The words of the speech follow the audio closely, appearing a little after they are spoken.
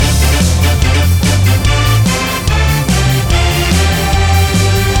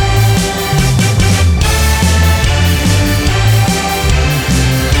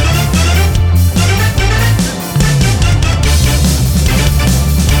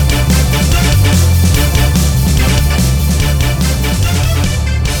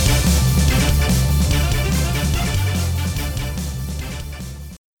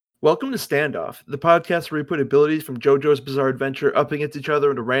Welcome to Standoff, the podcast where we put abilities from JoJo's Bizarre Adventure up against each other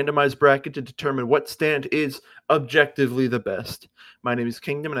in a randomized bracket to determine what stand is objectively the best. My name is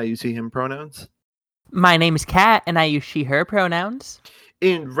Kingdom and I use he/him pronouns. My name is Kat and I use she/her pronouns.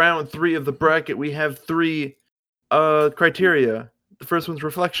 In round 3 of the bracket, we have 3 criteria. The first one's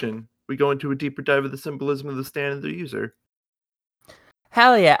reflection. We go into a deeper dive of the symbolism of the stand and the user.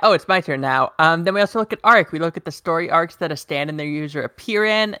 Hell yeah. Oh, it's my turn now. Then we also look at arc. We look at the story arcs that a stand and their user appear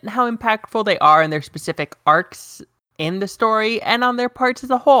in, and how impactful they are in their specific arcs in the story and on their parts as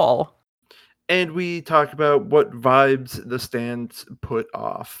a whole. And we talk about what vibes the stands put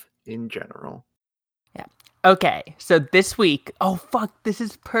off in general. Yeah. Okay, so this week... Oh, fuck, this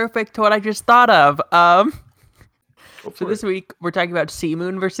is perfect to what I just thought of. So this week, we're talking about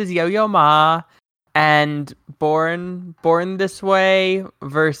Seamoon versus Yo-Yo Ma, and Born This Way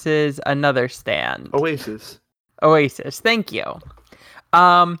versus another stand. Oasis, thank you.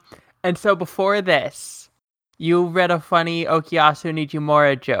 And so before this, you read a funny Okuyasu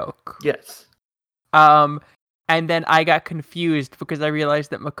Nijimura joke. Yes. And then I got confused because I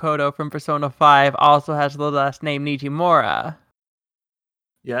realized that Makoto from Persona 5 also has the last name Nijimura.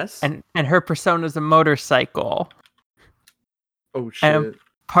 Yes. And her persona's a motorcycle. Oh shit. And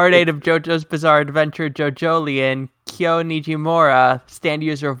Part 8 of JoJo's Bizarre Adventure, JoJolion, Kyo Nijimura, stand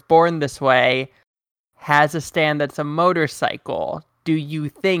user of Born This Way, has a stand that's a motorcycle. Do you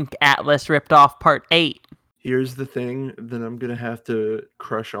think Atlas ripped off Part 8? Here's the thing that I'm going to have to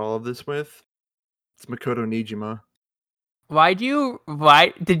crush all of this with. It's Makoto Nijima. Why did you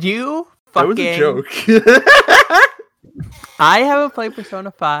fucking... That was a joke. I haven't played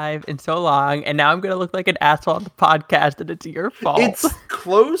Persona 5 in so long, and now I'm going to look like an asshole on the podcast, and it's your fault. It's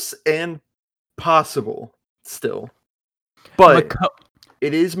close and possible, still. But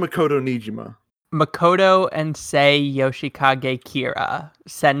it is Makoto Nijima. Makoto and Sei Yoshikage Kira.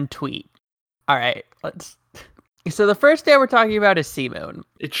 Send tweet. Alright, let's... So the first day we're talking about is Seamoon.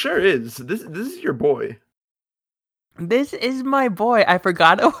 It sure is. This is your boy. This is my boy. I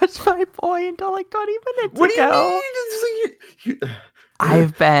forgot it was my boy until like 20 minutes what ago. Do you mean?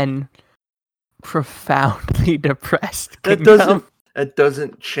 I've been profoundly depressed. That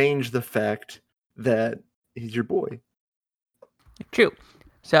doesn't change the fact that he's your boy. True.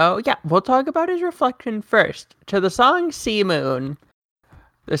 So yeah, we'll talk about his reflection first. To the song Seamoon.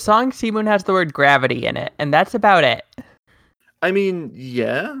 The song Seamoon has the word gravity in it, and that's about it. I mean,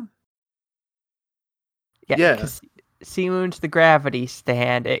 yeah. Yeah. Seamoon's the gravity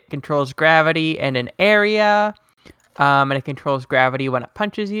stand. It controls gravity in an area, and it controls gravity when it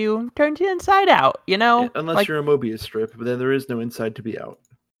punches you, turns you inside out, you know? Yeah, unless you're a Mobius strip, but then there is no inside to be out.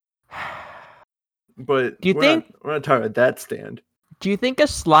 But we're not talking about that stand. Do you think a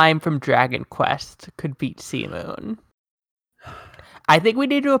slime from Dragon Quest could beat Seamoon? I think we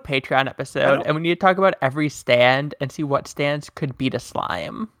need to do a Patreon episode, and we need to talk about every stand and see what stands could beat a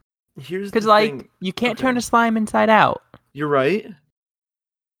slime. Because you can't turn a slime inside out. You're right.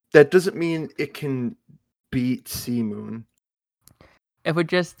 That doesn't mean it can beat Seamoon. It would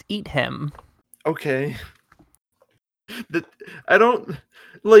just eat him. Okay. I don't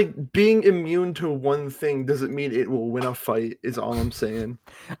like being immune to one thing doesn't mean it will win a fight, is all I'm saying.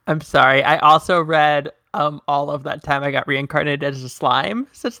 I'm sorry. I also read all of that time I got reincarnated as a slime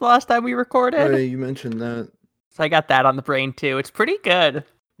since the last time we recorded. Oh, yeah, you mentioned that. So I got that on the brain too. It's pretty good.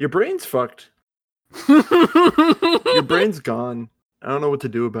 Your brain's fucked. Your brain's gone. I don't know what to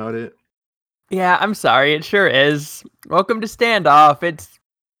do about it. Yeah, I'm sorry. It sure is. Welcome to Standoff. It's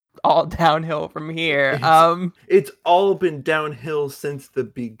all downhill from here. It's all been downhill since the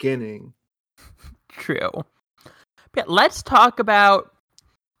beginning. True. But let's talk about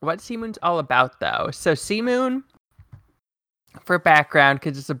what Seamoon's all about, though. So Seamoon, for background,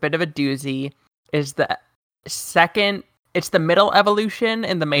 because it's a bit of a doozy, is the second... It's the middle evolution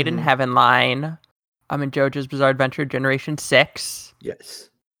in the Maiden Heaven line. I'm in JoJo's Bizarre Adventure Generation 6. Yes.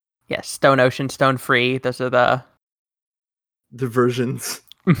 Yes, Stone Ocean, Stone Free. Those are the versions.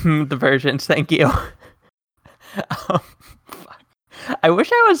 The versions, thank you. I wish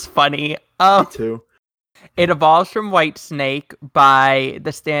I was funny. Me too. It evolves from White Snake by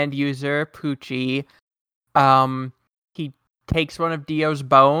the stand user, Poochie. He takes one of Dio's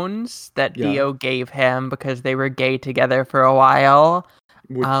bones that Dio gave him because they were gay together for a while.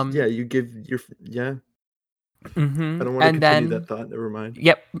 Which, you give your... Yeah. Mm-hmm. I don't want to continue that thought. Never mind.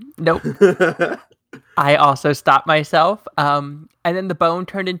 Yep. Nope. I also stopped myself. And then the bone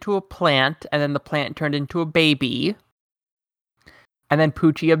turned into a plant, and then the plant turned into a baby. And then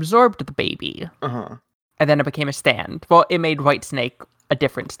Poochie absorbed the baby. Uh-huh. And then it became a stand. Well, it made White Snake a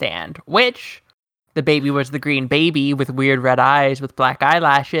different stand, which the baby was the green baby with weird red eyes with black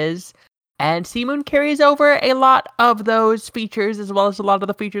eyelashes. And Seamoon carries over a lot of those features as well as a lot of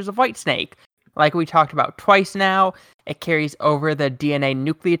the features of Whitesnake. Like we talked about twice now, it carries over the DNA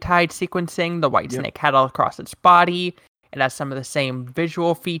nucleotide sequencing the Whitesnake had all across its body. It has some of the same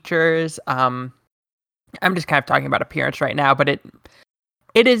visual features. I'm just kind of talking about appearance right now, but it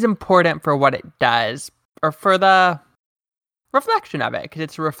is important for what it does, or for the reflection of it, because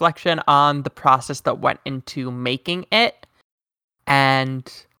it's a reflection on the process that went into making it.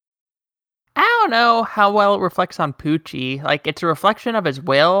 And I don't know how well it reflects on Poochie. Like, it's a reflection of his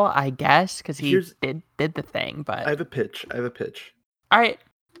will, I guess, because he did the thing, but... I have a pitch. All right.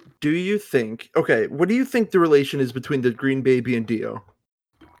 Do you think... Okay, what do you think the relation is between the green baby and Dio?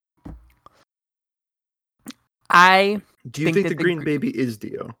 Do you think the green baby is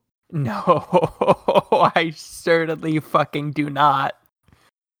Dio? No, I certainly fucking do not.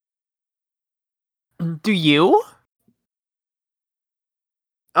 Do you?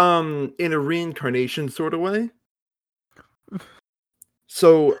 In a reincarnation sort of way.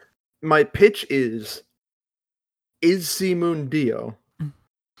 So, my pitch is Seamoon Dio?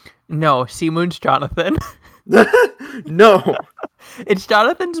 No, Seamoon's Jonathan. No. It's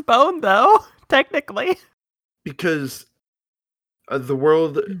Jonathan's bone, though, technically. Because the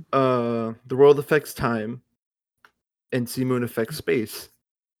world affects time, and Seamoon affects space.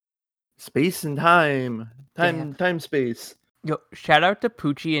 Space and time. Time, space. Yo, shout out to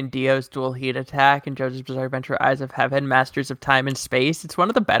Poochie and Dio's dual heat attack and JoJo's Bizarre Adventure Eyes of Heaven, Masters of Time and Space. It's one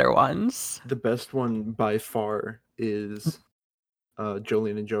of the better ones. The best one by far is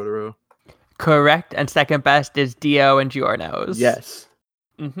Jolene and Jotaro. Correct, and second best is Dio and Giorno's. Yes.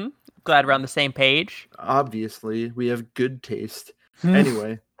 Mm-hmm. Glad we're on the same page. Obviously, we have good taste.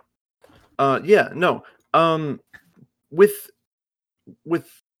 Anyway. With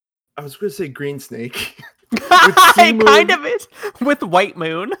I was gonna say Green Snake. It kind of is with White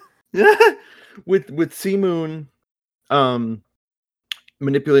Moon. with Seamoon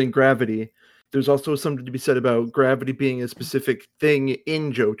manipulating gravity, there's also something to be said about gravity being a specific thing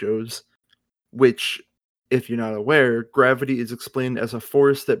in JoJo's, which, if you're not aware, gravity is explained as a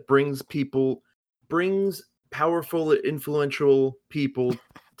force that brings powerful, influential people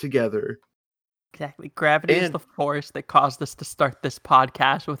together. Exactly. Gravity is the force that caused us to start this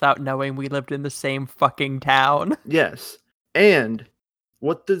podcast without knowing we lived in the same fucking town. Yes. And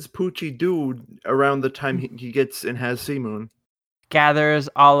what does Poochie do around the time he gets and has Seamoon? Gathers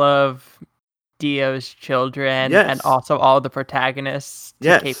all of Dio's children and also all the protagonists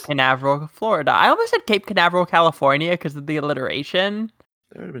to Cape Canaveral, Florida. I almost said Cape Canaveral, California because of the alliteration.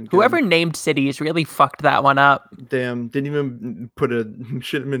 Whoever named cities really fucked that one up. Damn, didn't even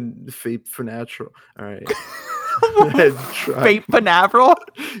should have been Fate for Natural. All right. Fate for Natural?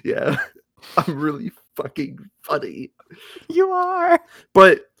 Yeah. I'm really fucking funny. You are.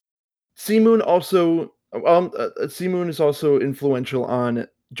 But Seamoon also Seamoon is also influential on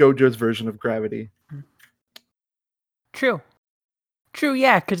JoJo's version of gravity. True,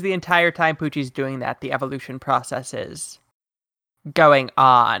 yeah, because the entire time Poochie's doing that, the evolution process is going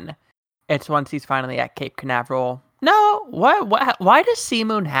on. It's once he's finally at Cape Canaveral. No, why does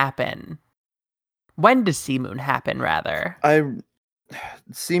Seamoon happen? When does Seamoon happen, rather?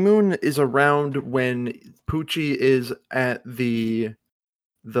 Seamoon is around when Poochie is at the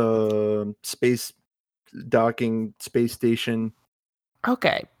space docking space station.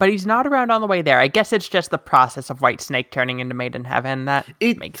 Okay, but he's not around on the way there. I guess it's just the process of Whitesnake turning into Maiden Heaven that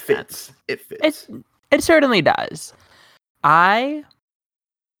makes sense. It fits. It certainly does. I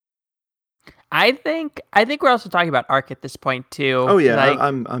think we're also talking about Arc at this point too. Oh yeah,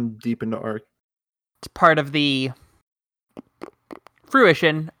 I'm deep into Arc. It's part of the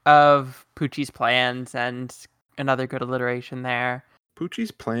fruition of Poochie's plans and another good alliteration there.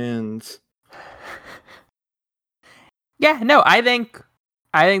 Poochie's plans. Yeah, no, I think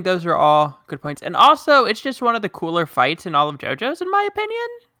those are all good points. And also, it's just one of the cooler fights in all of JoJo's, in my opinion.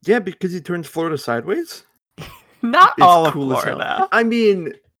 Yeah, because he turns Florida sideways. Not it's all of cool Florida. I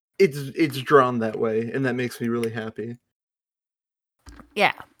mean, it's drawn that way, and that makes me really happy.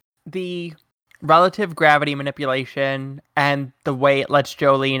 Yeah, the relative gravity manipulation and the way it lets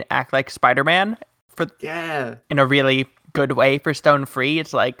Jolene act like Spider-Man in a really good way for Stone Free.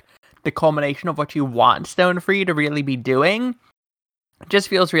 It's like the culmination of what you want Stone Free to really be doing. Just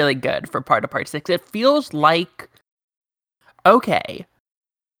feels really good for part of Part 6. It feels like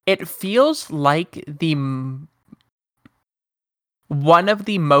one of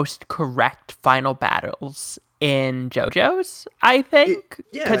the most correct final battles in JoJo's, I think.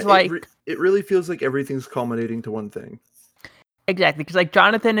 It really feels like everything's culminating to one thing. Exactly, because like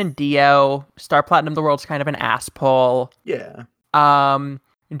Jonathan and Dio, Star Platinum the World's kind of an asshole. Yeah.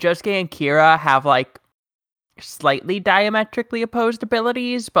 Josuke and Kira have like slightly diametrically opposed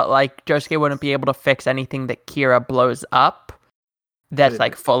abilities, but like Josuke wouldn't be able to fix anything that Kira blows up that's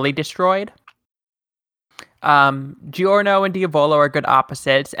like fully destroyed. Giorno and Diavolo are good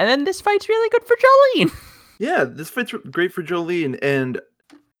opposites, and then this fight's really good for Jolene. Yeah, this fight's great for Jolene, and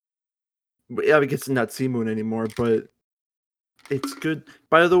yeah, I guess not C-Moon anymore, but it's good.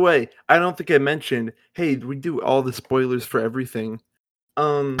 By the way, I don't think I mentioned, hey, we do all the spoilers for everything.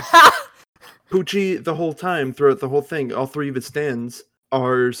 Pucci, the whole time, throughout the whole thing, all three of its stands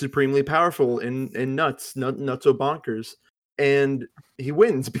are supremely powerful and nuts so bonkers. And he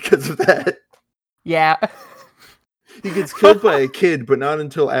wins because of that. Yeah. He gets killed by a kid, but not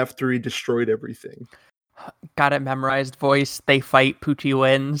until after he destroyed everything. Got it memorized voice. They fight, Pucci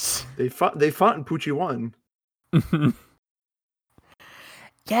wins. They fought and Pucci won.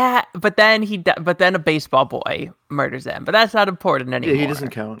 Yeah, but then a baseball boy murders him. But that's not important anymore. Yeah, he doesn't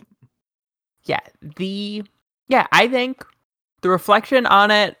count. Yeah, I think the reflection on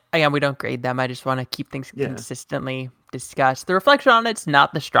it, again, we don't grade them. I just want to keep things consistently discussed. The reflection on it's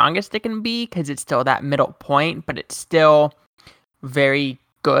not the strongest it can be because it's still that middle point, but it's still very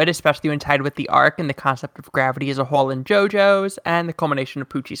good, especially when tied with the arc and the concept of gravity as a whole in JoJo's and the culmination of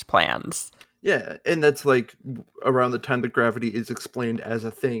Pucci's plans. Yeah, and that's like around the time that gravity is explained as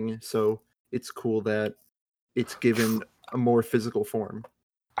a thing, so it's cool that it's given a more physical form.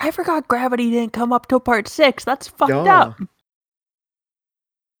 I forgot gravity didn't come up till part 6. That's fucked up.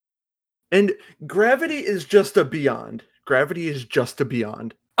 And gravity is just a beyond. Gravity is just a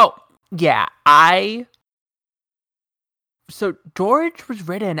beyond. Oh, yeah. So George was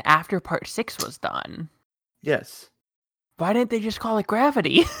written after part 6 was done. Yes. Why didn't they just call it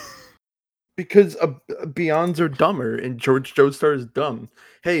gravity? Because Beyonds are dumber, and George Joestar is dumb.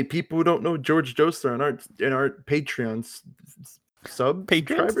 Hey, people who don't know George Joestar in our Patreon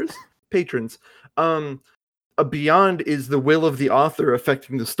subscribers, patrons. A beyond is the will of the author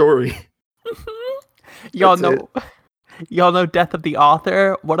affecting the story. Y'all know death of the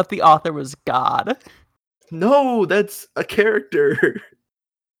author. What if the author was God? No, that's a character.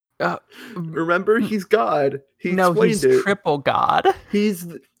 Remember, he's God. He's triple God. He's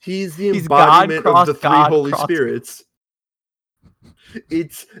the embodiment of the three Holy Spirits.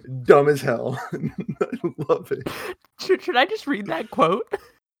 It's dumb as hell. I love it. Should I just read that quote?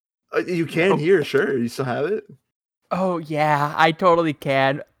 You can here, sure. You still have it? Oh, yeah, I totally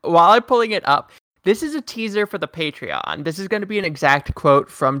can. While I'm pulling it up, this is a teaser for the Patreon. This is going to be an exact quote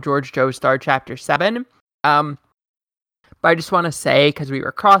from George Joestar Chapter 7. But I just want to say, because we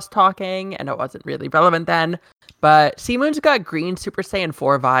were cross-talking, and it wasn't really relevant then, but C-Moon's got green Super Saiyan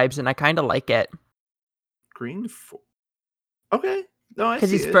 4 vibes, and I kind of like it. Green 4? Okay. No, I see it.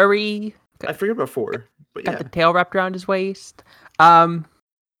 Because he's furry. I forget about 4, but got the tail wrapped around his waist.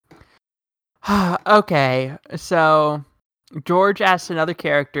 Okay, so George asks another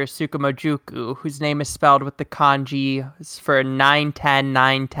character, Tsukumojuku, whose name is spelled with the kanji for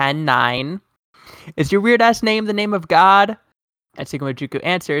 9109109. Is your weird-ass name the name of God? And Tsukumojuku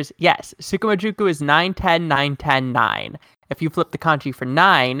answers, yes, Tsukumojuku is 9109109. If you flip the kanji for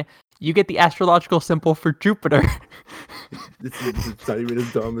 9, you get the astrological symbol for Jupiter. It's not even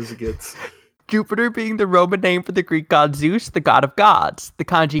as dumb as it gets. Jupiter being the Roman name for the Greek god Zeus, the god of gods. The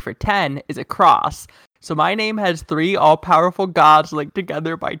kanji for 10 is a cross. So my name has 3 all-powerful gods linked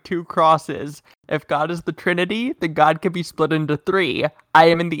together by 2 crosses. If God is the Trinity, then God can be split into 3. I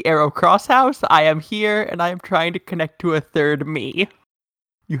am in the Arrow Cross House, I am here, and I am trying to connect to a third me.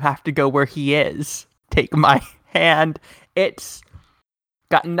 You have to go where he is. Take my hand. It's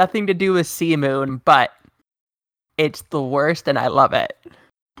got nothing to do with C-Moon, but it's the worst, and I love it.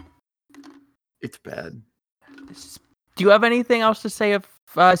 It's bad. Do you have anything else to say of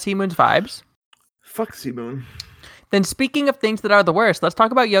C-Moon's vibes? Fuck C-Moon. Then speaking of things that are the worst, let's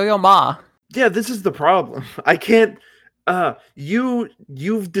talk about Yo-Yo Ma. Yeah, this is the problem. I can't...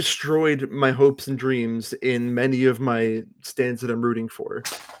 You've destroyed my hopes and dreams in many of my stands that I'm rooting for.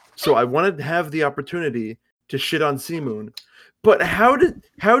 So I wanted to have the opportunity to shit on C-Moon. But how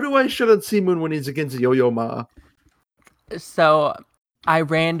do I shit on C-Moon when he's against Yo-Yo Ma? So I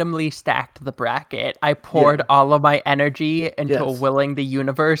randomly stacked the bracket. I poured all of my energy into willing the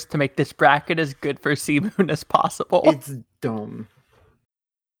universe to make this bracket as good for C-Moon as possible. It's dumb.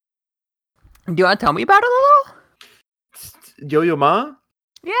 Do you want to tell me about it a little? Yo-Yo Ma?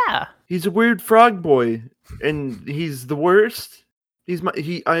 Yeah. He's a weird frog boy, and he's the worst.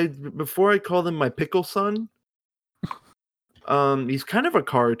 Before I called him my pickle son. He's kind of a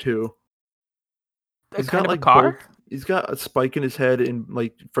car too. He's kind of like a car? He's got a spike in his head and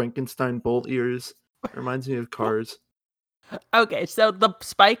like Frankenstein bolt ears. Reminds me of Cars. Okay, so the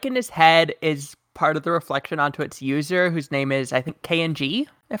spike in his head is part of the reflection onto its user, whose name is, I think, KNG,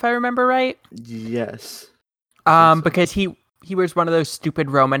 if I remember right. Yes. I think so. Because he wears one of those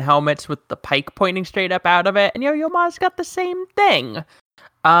stupid Roman helmets with the pike pointing straight up out of it, and Yo-Yo Ma's got the same thing.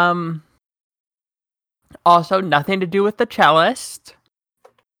 Also, nothing to do with the cellist.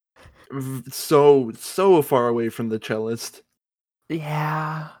 So far away from the cellist.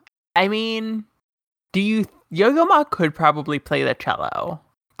 Yeah. I mean, Yo-Yo Ma could probably play the cello,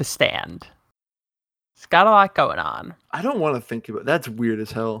 the stand. It's got a lot going on. I don't want to think about it. That's weird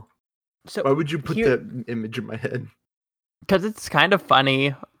as hell. So why would you put that image in my head? Because it's kind of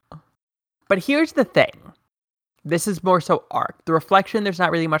funny. But here's the thing. This is more so arc. The reflection, there's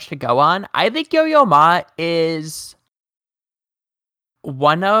not really much to go on. I think Yo-Yo Ma is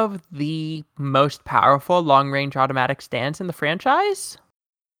one of the most powerful long-range automatic stands in the franchise.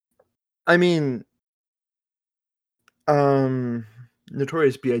 I mean,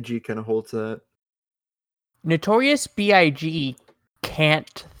 Notorious B.I.G. kind of holds that. Notorious B.I.G.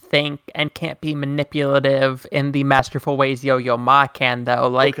 can't think and can't be manipulative in the masterful ways Yo-Yo Ma can, though.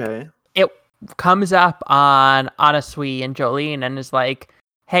 Like, okay. It comes up on Anasui and Jolene and is like,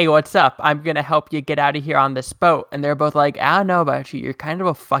 hey, what's up? I'm going to help you get out of here on this boat. And they're both like, I don't know about you. You're kind of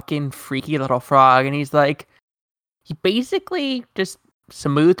a fucking freaky little frog. And he's like, he basically just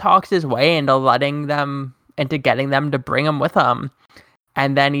smooth talks his way into getting them to bring him with him.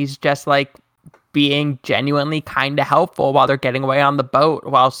 And then he's just like being genuinely kind of helpful while they're getting away on the boat,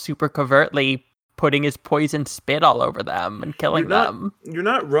 while super covertly putting his poison spit all over them and killing them. You're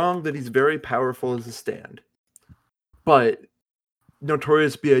not wrong that he's very powerful as a stand. But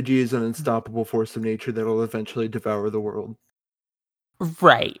Notorious B.I.G. is an unstoppable force of nature that will eventually devour the world.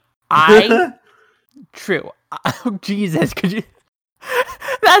 Right. True. Oh, Jesus, could you...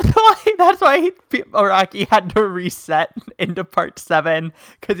 That's why Araki had to reset into part 7,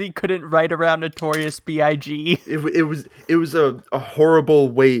 because he couldn't write around Notorious B.I.G. It was a horrible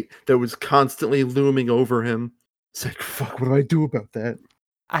weight that was constantly looming over him. It's like, fuck, what do I do about that?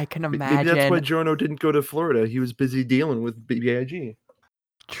 I can imagine. Maybe that's why Giorno didn't go to Florida. He was busy dealing with B.I.G.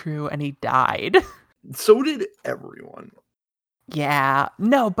 True, and he died. So did everyone. Yeah.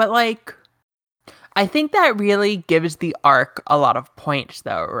 No, but like, I think that really gives the arc a lot of points,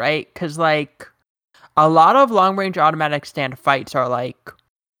 though, right? Because, like, a lot of long-range automatic stand fights are like,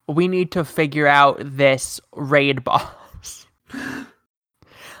 we need to figure out this raid boss.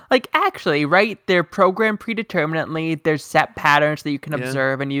 Like, actually, right? They're programmed predeterminately. There's set patterns that you can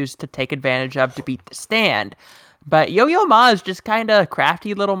observe and use to take advantage of to beat the stand. But Yo-Yo Ma is just kind of a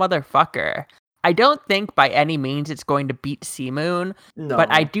crafty little motherfucker. I don't think by any means it's going to beat C-Moon, but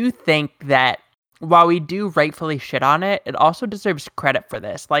I do think that while we do rightfully shit on it, it also deserves credit for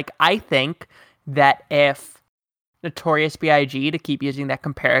this. Like, I think that if Notorious B.I.G., to keep using that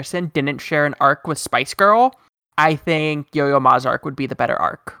comparison, didn't share an arc with Spice Girl, I think Yo-Yo Ma's arc would be the better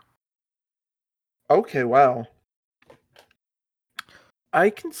arc. Okay, wow.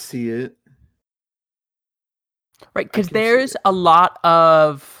 I can see it. Right, because there's a lot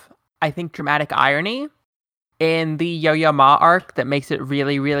of, I think, dramatic irony in the Yo-Yo Ma arc that makes it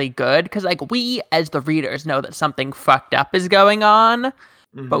really, really good. Because, like, we, as the readers, know that something fucked up is going on,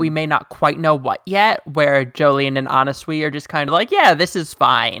 but we may not quite know what yet, where Jolene and Anasui are just kind of like, yeah, this is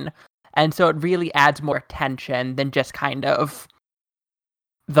fine. And so it really adds more tension than just kind of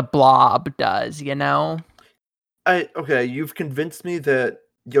the blob does, you know? Okay, you've convinced me that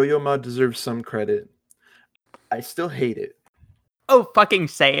Yo-Yo Ma deserves some credit. I still hate it. Oh, fucking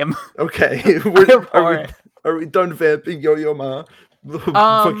same. Okay, are we done vamping Yo-Yo Ma?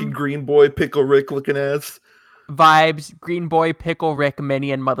 Fucking Green Boy, Pickle Rick looking ass. Vibes, Green Boy, Pickle Rick,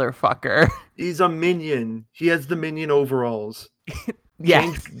 minion motherfucker. He's a minion. He has the minion overalls.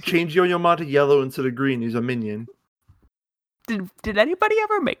 Yes. Change Yo-Yo Ma to yellow instead of green. He's a minion. Did anybody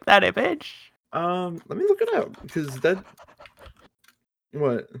ever make that image? Let me look it up, because that...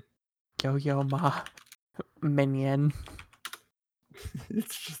 What? Yo-Yo Ma. Minion.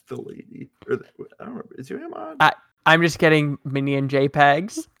 It's just the lady. I don't remember. Is Yo-Yo Ma? I'm just getting minion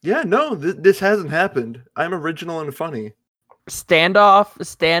JPEGs. Yeah, no, this hasn't happened. I'm original and funny.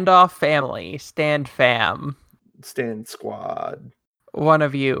 Standoff family. Stand fam. Stand squad. One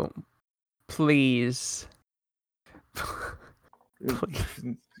of you. Please.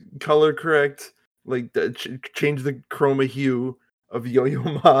 Color correct. Like, change the chroma hue of Yo-Yo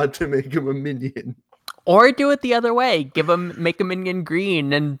Ma to make him a minion. Or do it the other way. Make a minion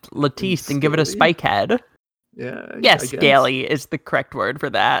green and Latiste and give it a spike head. Yeah. Yes, scaly is the correct word for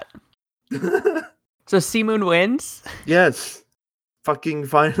that. So Seamoon wins. Yes. Fucking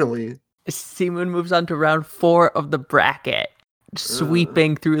finally. Seamoon moves on to round 4 of the bracket,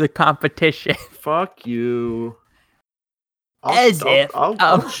 sweeping through the competition. Fuck you.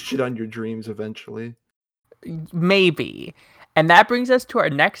 I'll shit on your dreams eventually. Maybe. And that brings us to our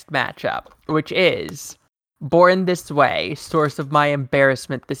next matchup, which is Born This Way, source of my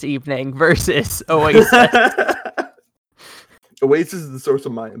embarrassment this evening, versus Oasis. Oasis is the source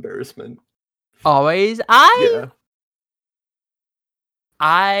of my embarrassment. Always? I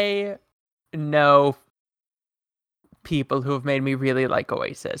know people who have made me really like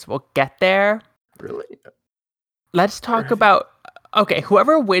Oasis. We'll get there. Really? Let's talk about... Okay,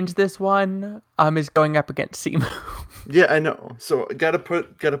 whoever wins this one is going up against Seamoon. Yeah, I know. So gotta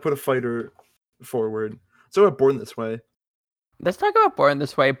put a fighter forward. So we're Born This Way. Let's talk about Born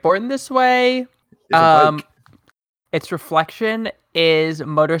This Way. Born This Way, its reflection is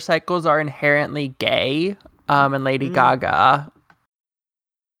motorcycles are inherently gay, and Lady Gaga.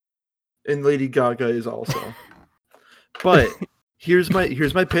 And Lady Gaga is also. But here's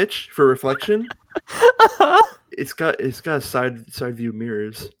my pitch for reflection. It's got side view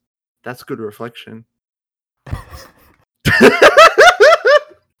mirrors. That's good reflection.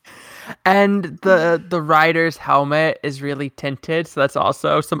 And the rider's helmet is really tinted, so that's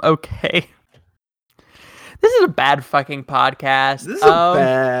also some okay. This is a bad fucking podcast. This is a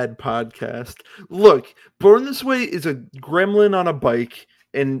bad podcast. Look, Born This Way is a gremlin on a bike,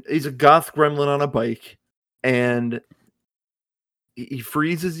 and he's a goth gremlin on a bike, and he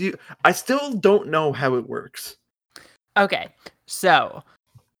freezes you. I still don't know how it works. Okay, so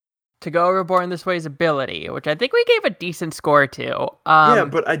to go over Born This Way's ability, which I think we gave a decent score to. Yeah,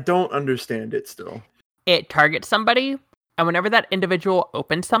 but I don't understand it still. It targets somebody, and whenever that individual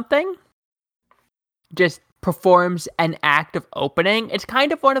opens something, just performs an act of opening. It's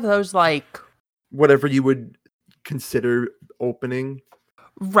kind of one of those, like... whatever you would consider opening.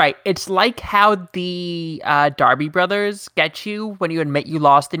 Right. It's like how the Darby brothers get you when you admit you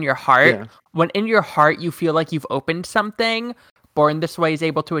lost in your heart. Yeah. When in your heart you feel like you've opened something, Born This Way is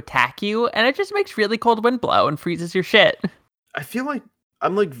able to attack you, and it just makes really cold wind blow and freezes your shit. I feel like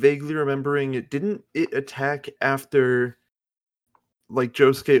I'm like vaguely remembering it. Didn't it attack after like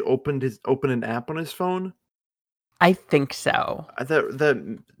Josuke opened an app on his phone? I think so.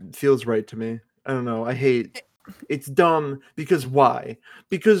 That feels right to me. I don't know. It's dumb because why?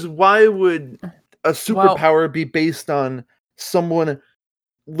 Because why would a superpower be based on someone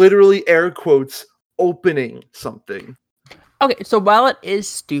literally air quotes opening something? Okay, so while it is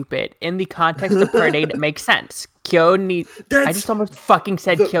stupid, in the context of Part 8, it makes sense. I just almost fucking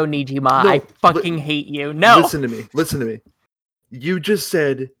said Kyo Nijima. No, I fucking hate you. No! Listen to me. You just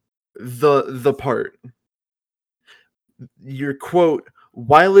said the part. Your quote,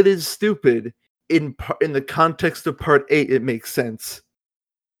 while it is stupid, in the context of Part 8, it makes sense.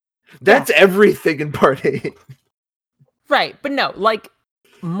 That's everything in Part 8. Right, but no, like,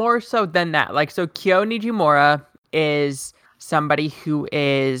 more so than that. Like, so Kyo Nijimura is somebody who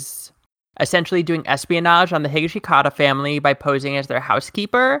is essentially doing espionage on the Higashikata family by posing as their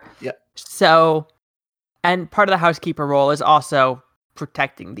housekeeper. Yeah. So, and part of the housekeeper role is also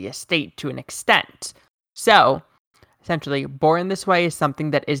protecting the estate to an extent. So, essentially, Born This Way is something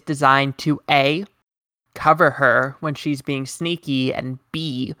that is designed to A, cover her when she's being sneaky, and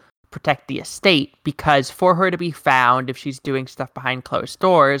B, protect the estate, because for her to be found if she's doing stuff behind closed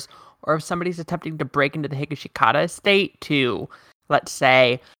doors, or if somebody's attempting to break into the Higashikata estate to, let's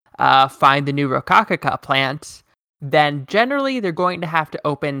say, find the new Rokakaka plant, then generally they're going to have to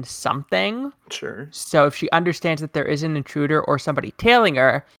open something. Sure. So if she understands that there is an intruder or somebody tailing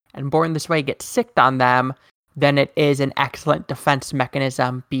her, and Born This Way gets sicked on them, then it is an excellent defense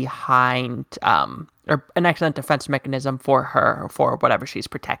mechanism behind, or an excellent defense mechanism for her, for whatever she's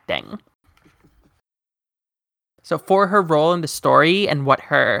protecting. So for her role in the story and what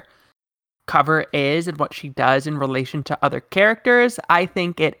her cover is and what she does in relation to other characters, I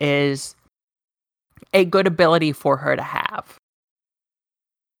think it is a good ability for her to have.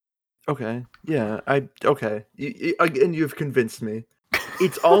 Okay. Yeah. Okay. Again, you've convinced me.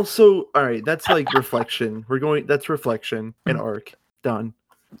 It's also all right. That's like reflection. That's reflection and arc. Done.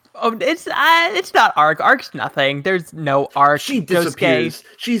 Oh, it's not arc. Arc's nothing. There's no arc. She disappears.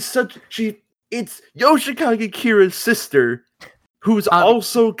 It's Yoshikage Kira's sister, who's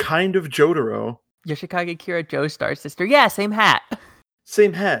also kind of Jotaro. Yoshikage Kira Joestar's sister. Yeah, same hat.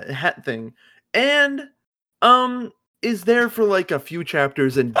 Same hat thing. And is there for like a few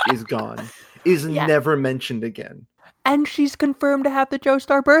chapters and is gone. Is never mentioned again. And she's confirmed to have the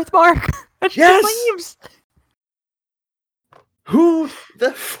Joestar birthmark. And she leaves. Who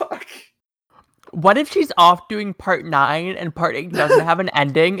the fuck? What if she's off doing part 9 and part 8 doesn't have an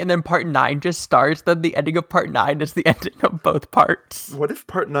ending, and then part 9 just starts, then the ending of part 9 is the ending of both parts? What if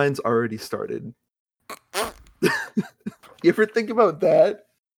part 9's already started? You ever think about that?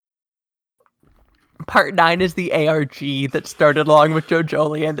 Part 9 is the ARG that started along with Joe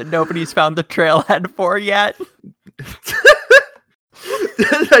Jolian that nobody's found the trailhead for yet.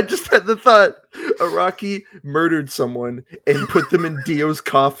 I just had the thought, Araki murdered someone and put them in Dio's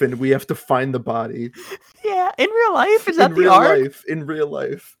coffin. We have to find the body. Yeah, in real life? Is that in the real arc? life, in real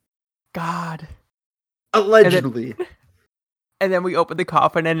life. God. Allegedly. And then we open the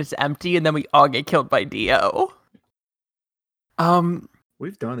coffin and it's empty, and then we all get killed by Dio.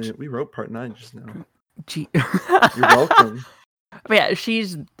 We've done it. We wrote part 9 just now. Gee. You're welcome. But yeah,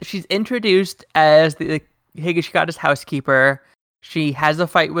 she's introduced as the Higashikata's housekeeper. She has a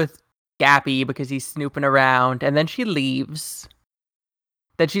fight with Gappy because he's snooping around, and then she leaves.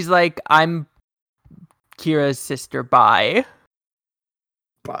 Then she's like, I'm Kira's sister, bye.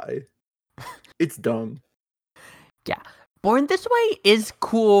 Bye. It's dumb. Yeah. Born This Way is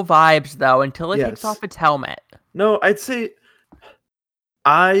cool vibes, though, until it Yes. takes off its helmet. No, I'd say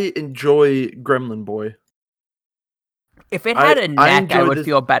I enjoy Gremlin Boy. If it had a neck, I would this-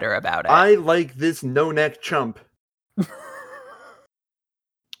 feel better about it. I like this no-neck chump.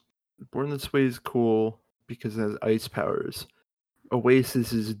 Born This Way is cool because it has ice powers.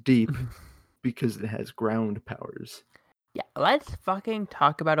 Oasis is deep because it has ground powers. Yeah, let's fucking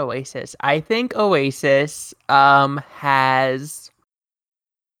talk about Oasis. I think Oasis has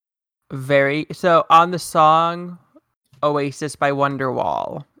so on the song Oasis by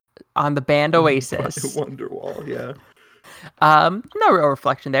Wonderwall, on the band Oasis. Wonderwall, yeah. No real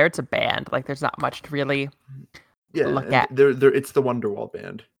reflection there. It's a band. Like there's not much to really look at. It's the Wonderwall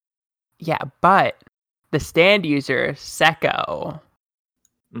band. Yeah, but the stand user, Seko,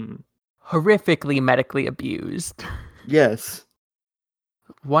 horrifically medically abused. Yes.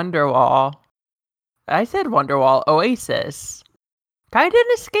 Wonderwall. I said Wonderwall. Oasis. Kind of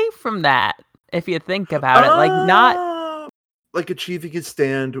didn't escape from that, if you think about it. Like, not... Like, achieving his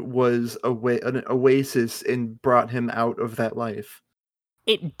stand was an oasis and brought him out of that life.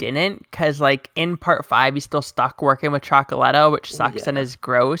 It didn't, because, like, in part 5, he's still stuck working with Chocolatto, which sucks and is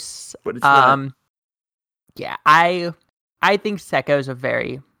gross. But it's not. Yeah, I think Seko's a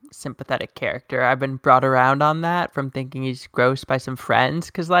very sympathetic character. I've been brought around on that from thinking he's gross by some friends,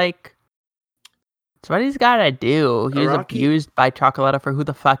 because, like, it's what he's gotta do. He was abused by Chocolatto for who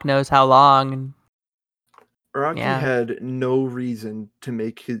the fuck knows how long. And Araki had no reason to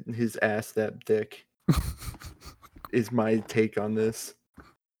make his ass that thick. Is my take on this.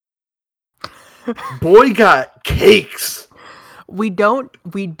 Boy got cakes. We don't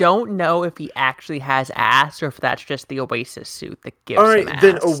know if he actually has ass or if that's just the Oasis suit that gives him ass.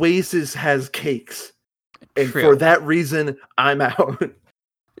 Then Oasis has cakes. And for that reason, I'm out.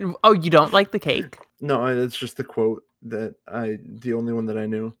 Oh, you don't like the cake? No, that's just the quote the only one that I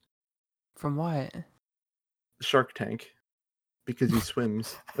knew. From what? Shark Tank. Because he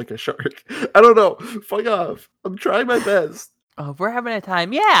swims like a shark. I don't know. Fuck off. I'm trying my best. Oh, we're having a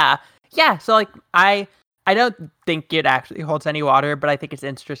time. Yeah. Yeah. So, like, I don't think it actually holds any water, but I think it's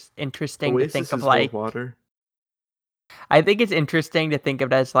interesting Oasis to think of, is like... water. I think it's interesting to think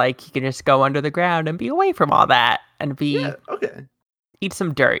of it as, like, he can just go under the ground and be away from all that and be... Yeah, okay. Eat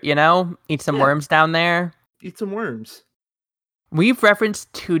some dirt, you know? Eat some worms down there. Eat some worms. We've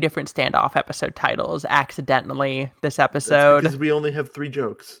referenced 2 different Standoff episode titles accidentally this episode. Because we only have 3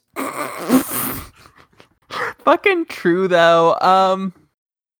 jokes. Fucking true, though.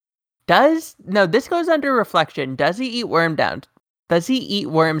 This goes under reflection. Does he eat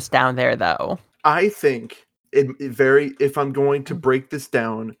worms down there, though? I think if I'm going to break this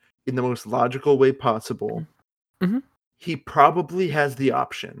down in the most logical way possible, he probably has the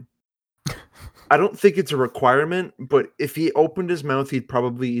option. I don't think it's a requirement, but if he opened his mouth, he'd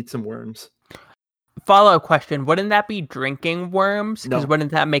probably eat some worms. Follow-up question, wouldn't that be drinking worms? Because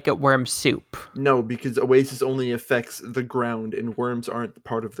wouldn't that make it worm soup? No, because Oasis only affects the ground, and worms aren't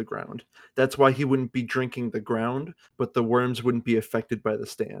part of the ground. That's why he wouldn't be drinking the ground, but the worms wouldn't be affected by the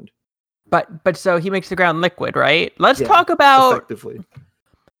stand. But so he makes the ground liquid, right? Let's talk about... Effectively.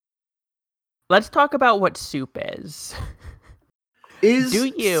 Let's talk about what soup is.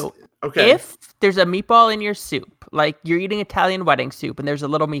 Okay. If there's a meatball in your soup, like you're eating Italian wedding soup and there's a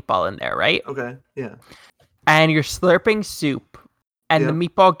little meatball in there, right? Okay, yeah. And you're slurping soup and the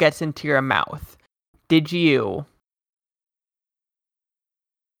meatball gets into your mouth. Did you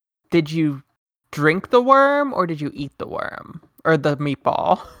drink the worm or did you eat the worm or the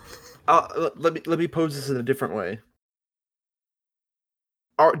meatball? Let me pose this in a different way.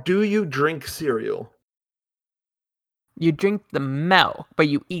 Do you drink cereal? You drink the milk, but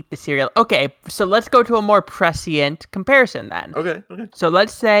you eat the cereal. Okay, so let's go to a more prescient comparison then. Okay. So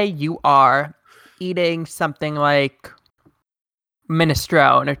let's say you are eating something like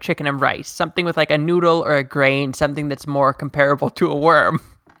minestrone or chicken and rice, something with like a noodle or a grain, something that's more comparable to a worm.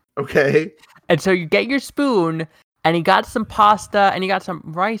 Okay. And so you get your spoon and you got some pasta and you got some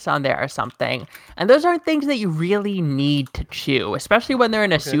rice on there or something. And those aren't things that you really need to chew, especially when they're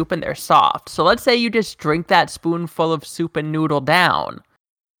in a soup and they're soft. So let's say you just drink that spoonful of soup and noodle down.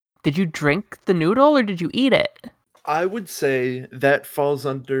 Did you drink the noodle or did you eat it? I would say that falls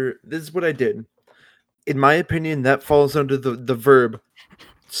under. This is what I did. In my opinion, that falls under the verb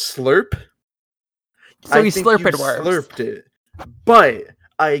slurp. So you slurp it worms. Slurped it. But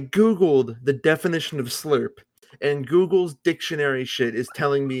I Googled the definition of slurp, and Google's dictionary shit is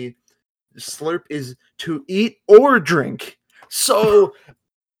telling me slurp is to eat or drink. So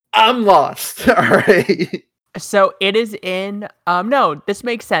I'm lost. All right. So it is in, no, this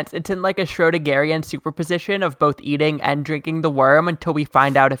makes sense. It's in like a Schrödingerian superposition of both eating and drinking the worm until we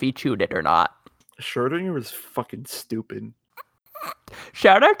find out if he chewed it or not. Schrödinger was fucking stupid.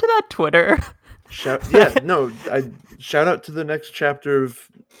 Shout out to that Twitter. Shout out to the next chapter of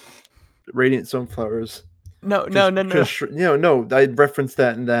Radiant Sunflowers. No. I referenced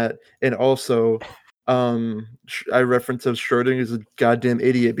that, and also, I referenced that Schrödinger is a goddamn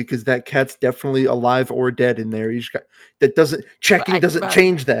idiot because that cat's definitely alive or dead in there. Doesn't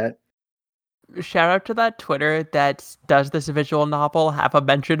change that. Shout out to that Twitter that does this visual novel have a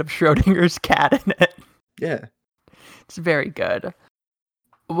mention of Schrödinger's cat in it. Yeah. It's very good.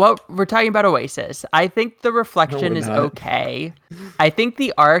 What we're talking about Oasis. I think the reflection is okay. I think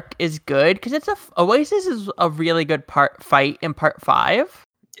the arc is good because Oasis is a really good fight in part 5.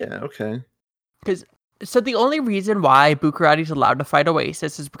 Yeah, okay. So the only reason why Bucciarati's allowed to fight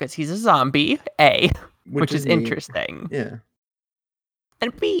Oasis is because he's a zombie, A, which is interesting. Yeah.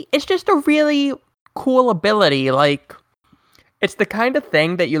 And B, it's just a really cool ability. Like, it's the kind of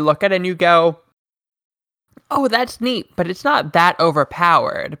thing that you look at and you go, oh, that's neat, but it's not that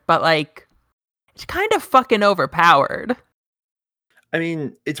overpowered. But, like, it's kind of fucking overpowered. I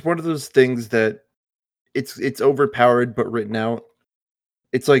mean, it's one of those things that it's overpowered but written out.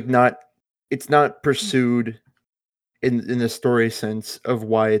 It's like it's not pursued in the story sense of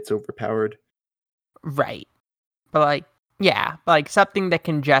why it's overpowered. Right. But, like, yeah, like something that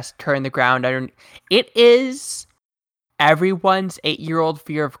can just turn the ground under. It is everyone's 8-year-old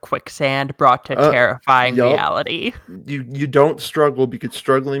fear of quicksand brought to terrifying reality. You don't struggle because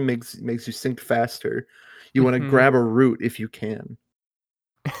struggling makes you sink faster. You want to grab a root if you can.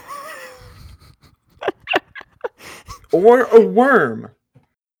 Or a worm.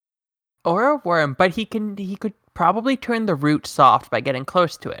 But he could probably turn the root soft by getting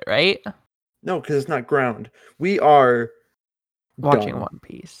close to it, right? No, because it's not ground. We are watching done. One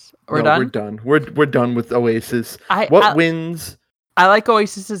Piece. We're done. We're done. We're done with Oasis. What wins? I like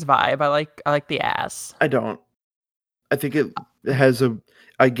Oasis's vibe. I like the ass. I don't. I think it has a.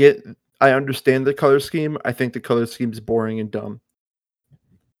 I understand the color scheme. I think the color scheme is boring and dumb.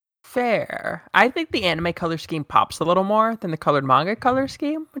 Fair. I think the anime color scheme pops a little more than the colored manga color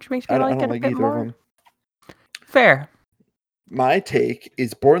scheme, which makes me like it a bit more. Of them. Fair. My take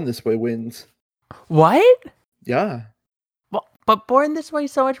is Born This Way wins. What? Yeah. Well, but Born This Way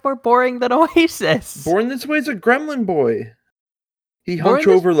is so much more boring than Oasis. Born This Way is a gremlin boy. He hunch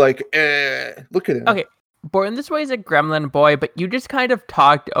over like, look at him. Okay, Born This Way is a gremlin boy, but you just kind of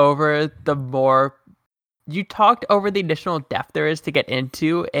talked over the additional depth there is to get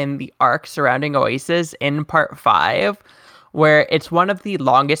into in the arc surrounding Oasis in part 5, where it's one of the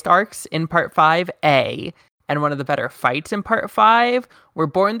longest arcs in part 5A, and one of the better fights in part 5, where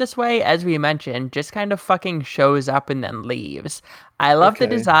Born This Way, as we mentioned, just kind of fucking shows up and then leaves. I love the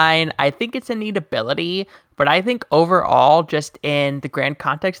design. I think it's a neat ability, but I think overall, just in the grand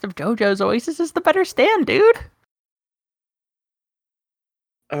context of JoJo's, Oasis is the better stand, dude.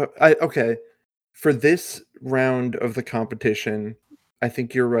 Okay. For this round of the competition, I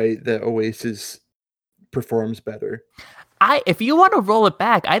think you're right that Oasis performs better. If you want to roll it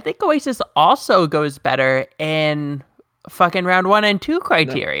back, I think Oasis also goes better in fucking round 1 and 2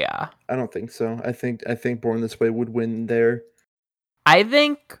 criteria. No, I don't think so. I think Born This Way would win there. I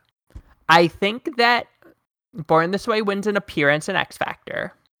think that Born This Way wins in appearance and X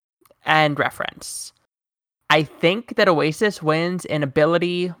Factor and reference. I think that Oasis wins in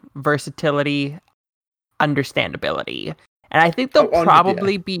ability, versatility, understandability. And I think they'll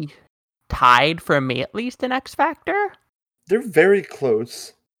probably be tied for me, at least, in X Factor. They're very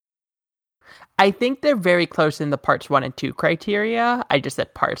close. I think they're very close in the parts 1 and 2 criteria. I just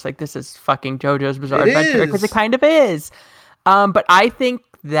said parts, like this is fucking JoJo's Bizarre It Adventure, because it is. kind of is. But I think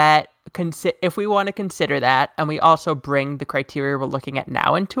that if we want to consider that, and we also bring the criteria we're looking at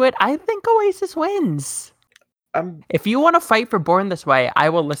now into it, I think Oasis wins. If you want to fight for Born This Way, I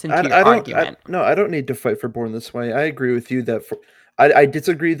will listen to your argument. I don't need to fight for Born This Way. I agree with you that I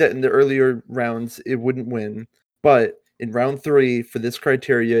disagree that in the earlier rounds it wouldn't win, but in round 3 for this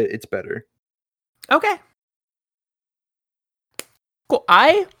criteria, it's better. Okay. Cool.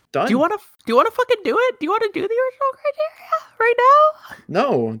 Done. Do you want to fucking do it? Do you want to do the original criteria right now?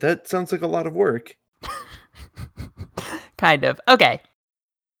 No, that sounds like a lot of work. Kind of. Okay.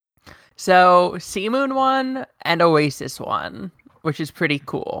 So, Seamoon won and Oasis won, which is pretty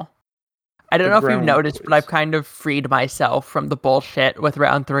cool. I don't know if you've noticed, but I've kind of freed myself from the bullshit with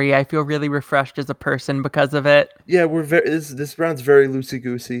round 3. I feel really refreshed as a person because of it. Yeah, this round's very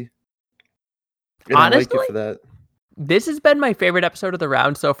loosey-goosey. And honestly, I like it for that. This has been my favorite episode of the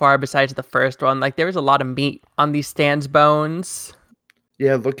round so far, besides the first one. Like, there was a lot of meat on these Stan's bones.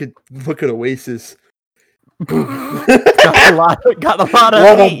 Yeah, look at Oasis. got a lot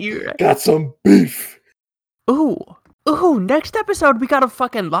of meat. Got some beef. Ooh, next episode we got a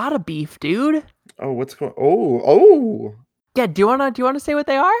fucking lot of beef, dude. Oh, what's going Oh. Yeah, do you wanna say what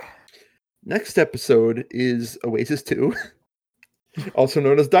they are? Next episode is Oasis 2, also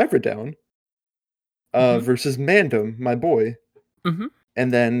known as Diver Down, versus Mandem, my boy. Mm-hmm.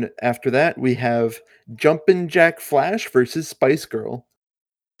 And then after that, we have Jumpin' Jack Flash versus Spice Girl.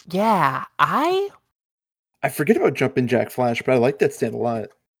 Yeah, I forget about Jumpin' Jack Flash, but I like that stand a lot.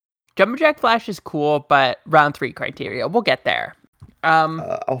 Jumpin' Jack Flash is cool, but round 3 criteria. We'll get there.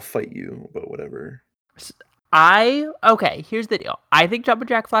 I'll fight you, but whatever. Okay, here's the deal. I think Jumpin'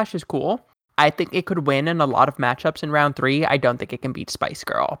 Jack Flash is cool. I think it could win in a lot of matchups in round 3. I don't think it can beat Spice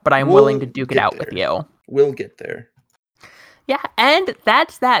Girl, but I'm willing to duke it out with you. We'll get there. Yeah, and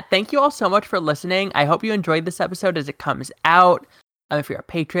that's that. Thank you all so much for listening. I hope you enjoyed this episode as it comes out. If you're a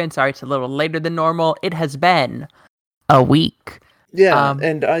patron, sorry it's a little later than normal. It has been a week. Yeah,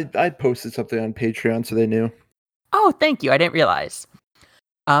 and I posted something on Patreon so they knew. Oh, thank you. I didn't realize.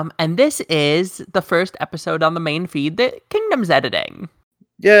 And this is the first episode on the main feed that Kingdom's editing.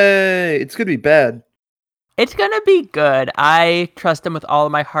 Yay! It's gonna be bad. It's gonna be good. I trust him with all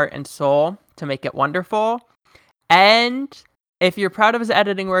of my heart and soul to make it wonderful. And if you're proud of his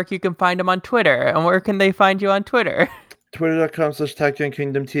editing work, you can find him on Twitter. And where can they find you on Twitter?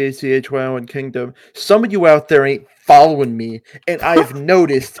 Twitter.com/TachYonKingdom, TACHYON-Kingdom. Some of you out there ain't following me, and I've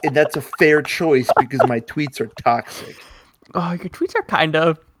noticed, and that's a fair choice because my tweets are toxic. Oh, your tweets are kind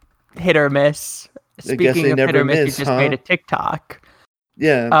of hit or miss. Speaking of hit or miss, you just made a TikTok.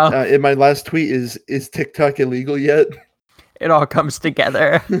 Yeah, and my last tweet is TikTok illegal yet? It all comes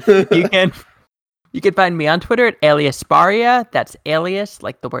together. You can find me on Twitter at aliasparia. That's alias,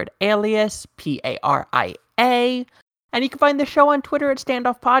 like the word alias, Paria. And you can find the show on Twitter at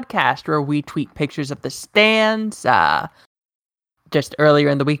Standoff Podcast, where we tweet pictures of the stands just earlier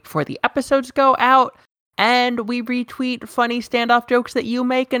in the week before the episodes go out. And we retweet funny standoff jokes that you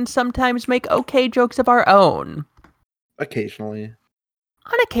make and sometimes make okay jokes of our own. Occasionally.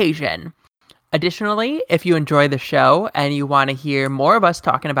 On occasion. Additionally, if you enjoy the show and you want to hear more of us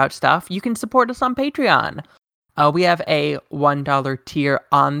talking about stuff, you can support us on Patreon. We have a $1 tier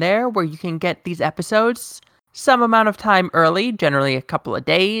on there where you can get these episodes some amount of time early, generally a couple of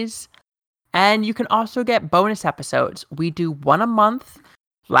days. And you can also get bonus episodes. We do one a month.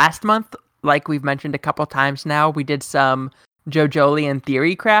 Last month, like we've mentioned a couple times now, we did some JoJolian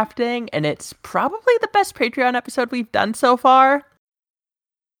theory crafting, and it's probably the best Patreon episode we've done so far.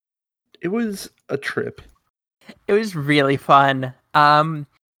 It was a trip. It was really fun. And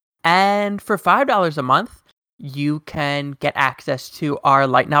for $5 a month, you can get access to our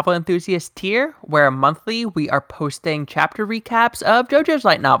Light Novel Enthusiast tier, where monthly we are posting chapter recaps of JoJo's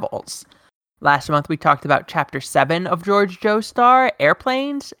light novels. Last month we talked about Chapter 7 of George Joestar,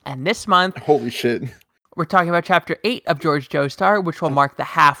 Airplanes, and this month... Holy shit. We're talking about Chapter 8 of George Joestar, which will mark the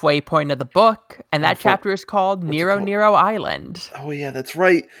halfway point of the book, and that chapter is called Nero Island. Oh yeah, that's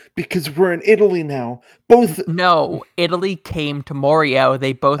right, because we're in Italy now. Both... No, Italy came to Morio.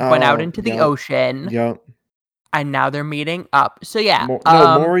 They both went out into the ocean. Yep. And now they're meeting up. So yeah.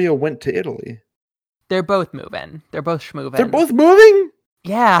 Morio went to Italy. They're both moving. They're both schmoving. They're both moving?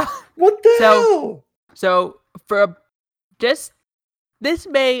 Yeah. What the hell? So this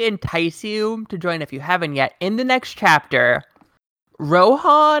may entice you to join if you haven't yet. In the next chapter,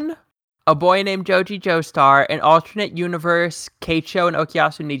 Rohan, a boy named Joji Joestar, an alternate universe, Keicho and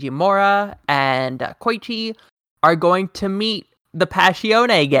Okuyasu Nijimura, and Koichi are going to meet the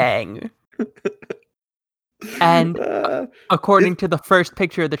Passione gang. And according It- to the first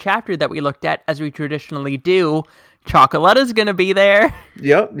picture of the chapter that we looked at, as we traditionally do, Chocolate's gonna be there.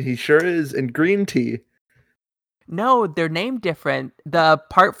 Yep, he sure is. And green tea. No, they're named different. The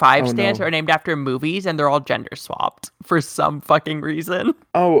Part 5 Oh, stands no. are named after movies, and they're all gender swapped for some fucking reason.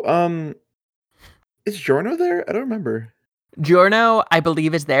 Oh, is Giorno there? I don't remember. Giorno, I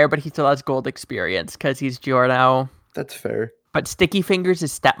believe, is there, but he still has gold experience because he's Giorno. That's fair. But Sticky Fingers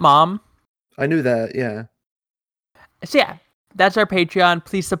is stepmom. I knew that, yeah. So yeah, that's our Patreon.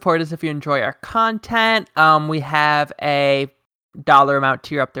 Please support us if you enjoy our content. We have a dollar amount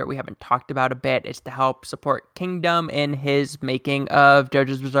tier up there we haven't talked about a bit. It's to help support Kingdom in his making of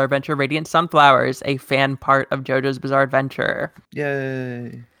JoJo's Bizarre Adventure Radiant Sunflowers, a fan part of JoJo's Bizarre Adventure.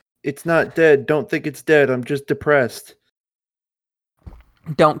 Yay. It's not dead. Don't think it's dead. I'm just depressed.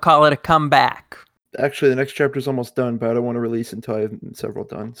 Don't call it a comeback. Actually, the next chapter's almost done, but I don't want to release until I have several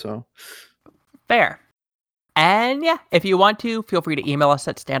done, so. Fair. And yeah, if you want to, feel free to email us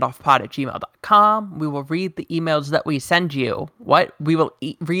at standoffpod@gmail.com. We will read the emails that we send you. We will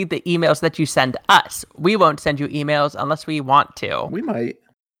read the emails that you send us. We won't send you emails unless we want to. We might.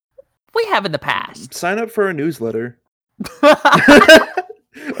 We have in the past. Sign up for our newsletter. All right,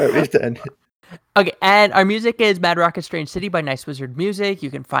 we have to end it. Okay, and our music is Mad Rocket Strange City by Nice Wizard Music.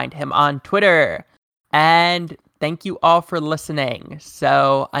 You can find him on Twitter. And thank you all for listening.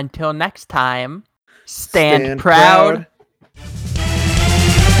 So until next time, stand proud.